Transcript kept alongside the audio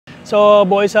So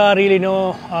boys are really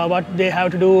know what they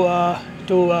have to do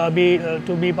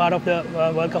to be part of the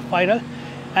World Cup final,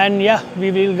 and yeah, we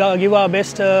will give our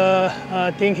best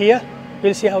thing here.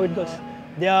 We'll see how it goes.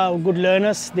 They are good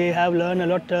learners. They have learned a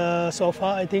lot so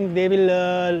far. I think they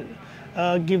will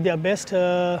give their best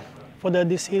for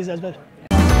this series as well.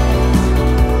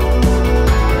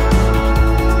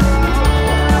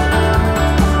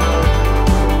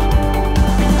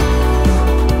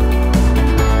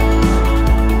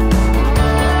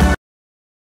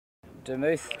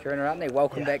 Dimuth,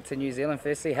 welcome back to New Zealand.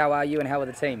 Firstly, how are you and how are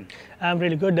the team? I'm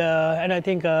really good, and I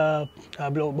think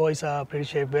boys are pretty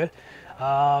shaped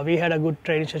well. We had a good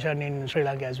training session in Sri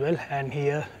Lanka as well, and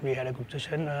here we had a good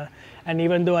session. And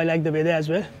even though I like the weather as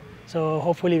well, so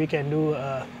hopefully we can do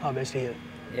our best here.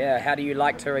 Yeah, how do you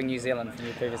like touring New Zealand from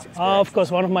your previous experience? Of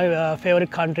course, one of my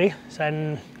favorite countries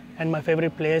and my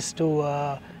favorite place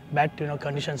to bat.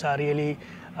 Conditions are really.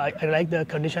 I like the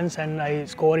conditions and I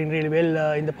scoring really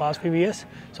well in the past few years.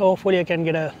 So hopefully I can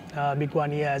get a big one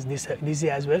here as this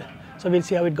year as well. So we'll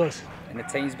see how it goes. And the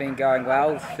team's been going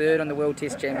well, third on the World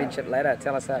Test Championship ladder.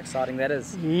 Tell us how exciting that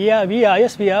is. Yeah, we are.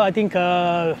 Yes, we are. I think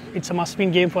it's a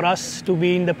must-win game for us to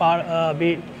be in the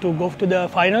to go to the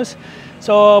finals.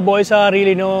 So boys are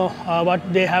really know what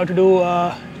they have to do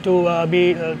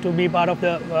to be part of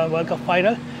the World Cup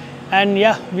final, and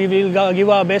yeah, we will give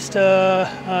our best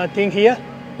thing here.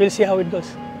 We'll see how it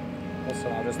goes.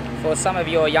 Awesome. For some of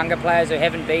your younger players who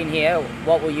haven't been here,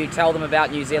 what will you tell them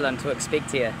about New Zealand to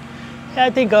expect here? Yeah, I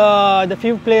think the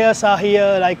few players are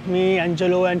here like me,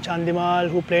 Angelo and Chandimal,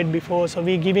 who played before. So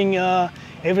we're giving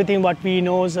everything what we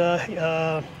know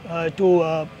to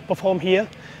perform here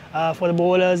for the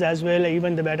bowlers as well,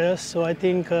 even the batters. So I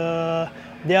think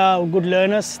they are good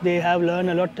learners. They have learned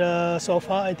a lot so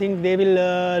far. I think they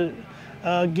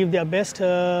will give their best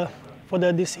for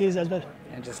this series as well.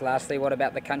 And just lastly, what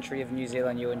about the country of New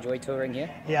Zealand? You enjoy touring here?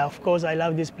 Yeah, of course, I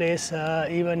love this place.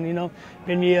 Even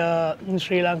when we are in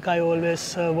Sri Lanka, I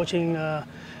always watching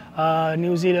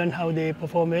New Zealand how they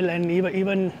perform well, and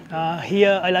even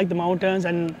here I like the mountains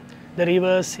and the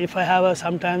rivers. If I have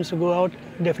some time to go out,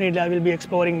 definitely I will be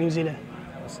exploring New Zealand.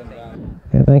 Awesome.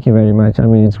 Yeah, thank you very much. I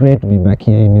mean, it's great to be back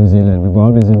here in New Zealand. We've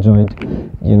always enjoyed,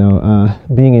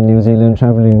 being in New Zealand,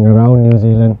 traveling around New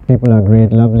Zealand. People are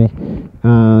great, lovely.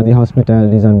 The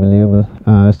hospitality is unbelievable.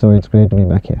 So it's great to be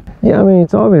back here. Yeah, I mean,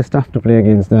 it's always tough to play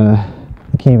against the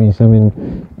Kiwis. I mean,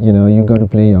 you've got to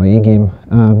play your A game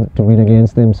to win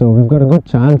against them. So we've got a good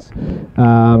chance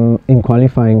in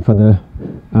qualifying for the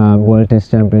World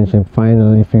Test Championship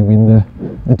final if we win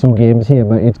the two games here.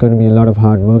 But it's going to be a lot of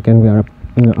hard work, and we are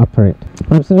up for it.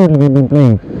 Absolutely, we've been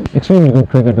playing extremely good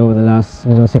cricket over the last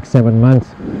 6-7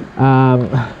 months.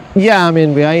 Yeah, I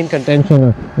mean, we are in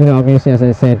contention. Obviously, as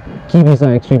I said, Kiwis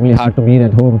are extremely hard to beat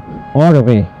at home or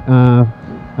away.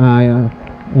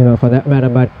 For that matter.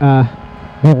 But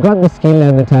we've got the skill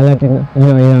and the talent in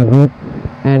our group,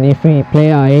 and if we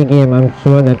play our A game, I'm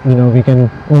sure that we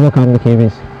can overcome the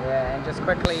Kiwis. Yeah, and just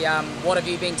quickly, what have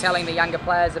you been telling the younger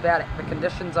players about the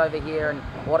conditions over here and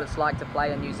what it's like to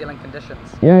play in New Zealand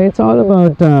conditions? Yeah, it's all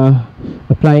about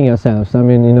applying yourselves. I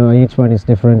mean, each one is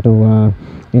different to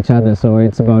each other, so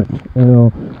it's about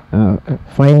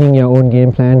finding your own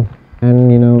game plan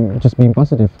and just being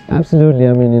positive. Absolutely.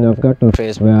 I mean, I've got to a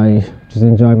phase where I just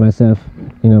enjoy myself.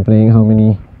 Playing how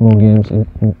many more games, it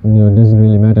doesn't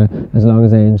really matter as long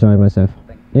as I enjoy myself.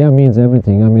 Yeah, it means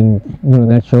everything. I mean,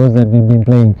 that shows that we've been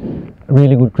playing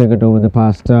really good cricket over the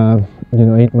past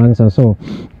 8 months or so,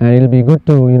 and it'll be good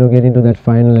to get into that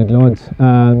final at Lord's.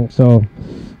 So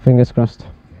fingers crossed.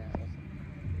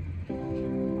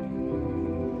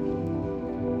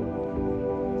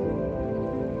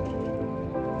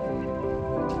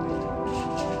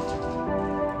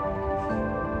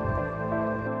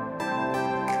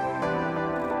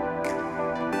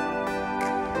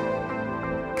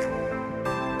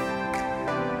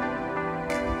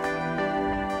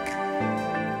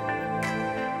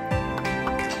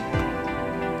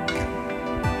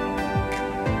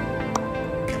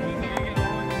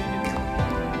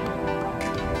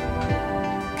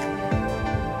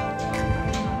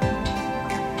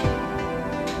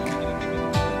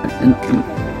 And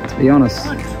to be honest,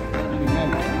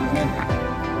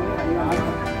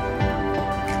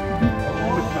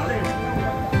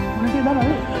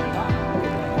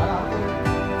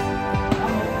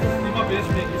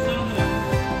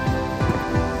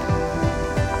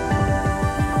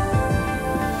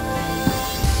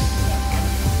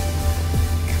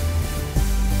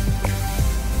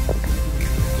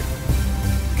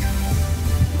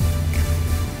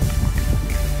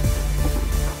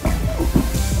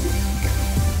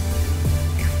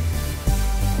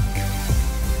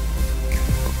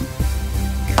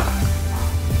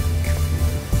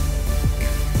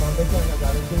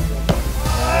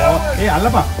 Hey,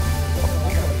 Allapa.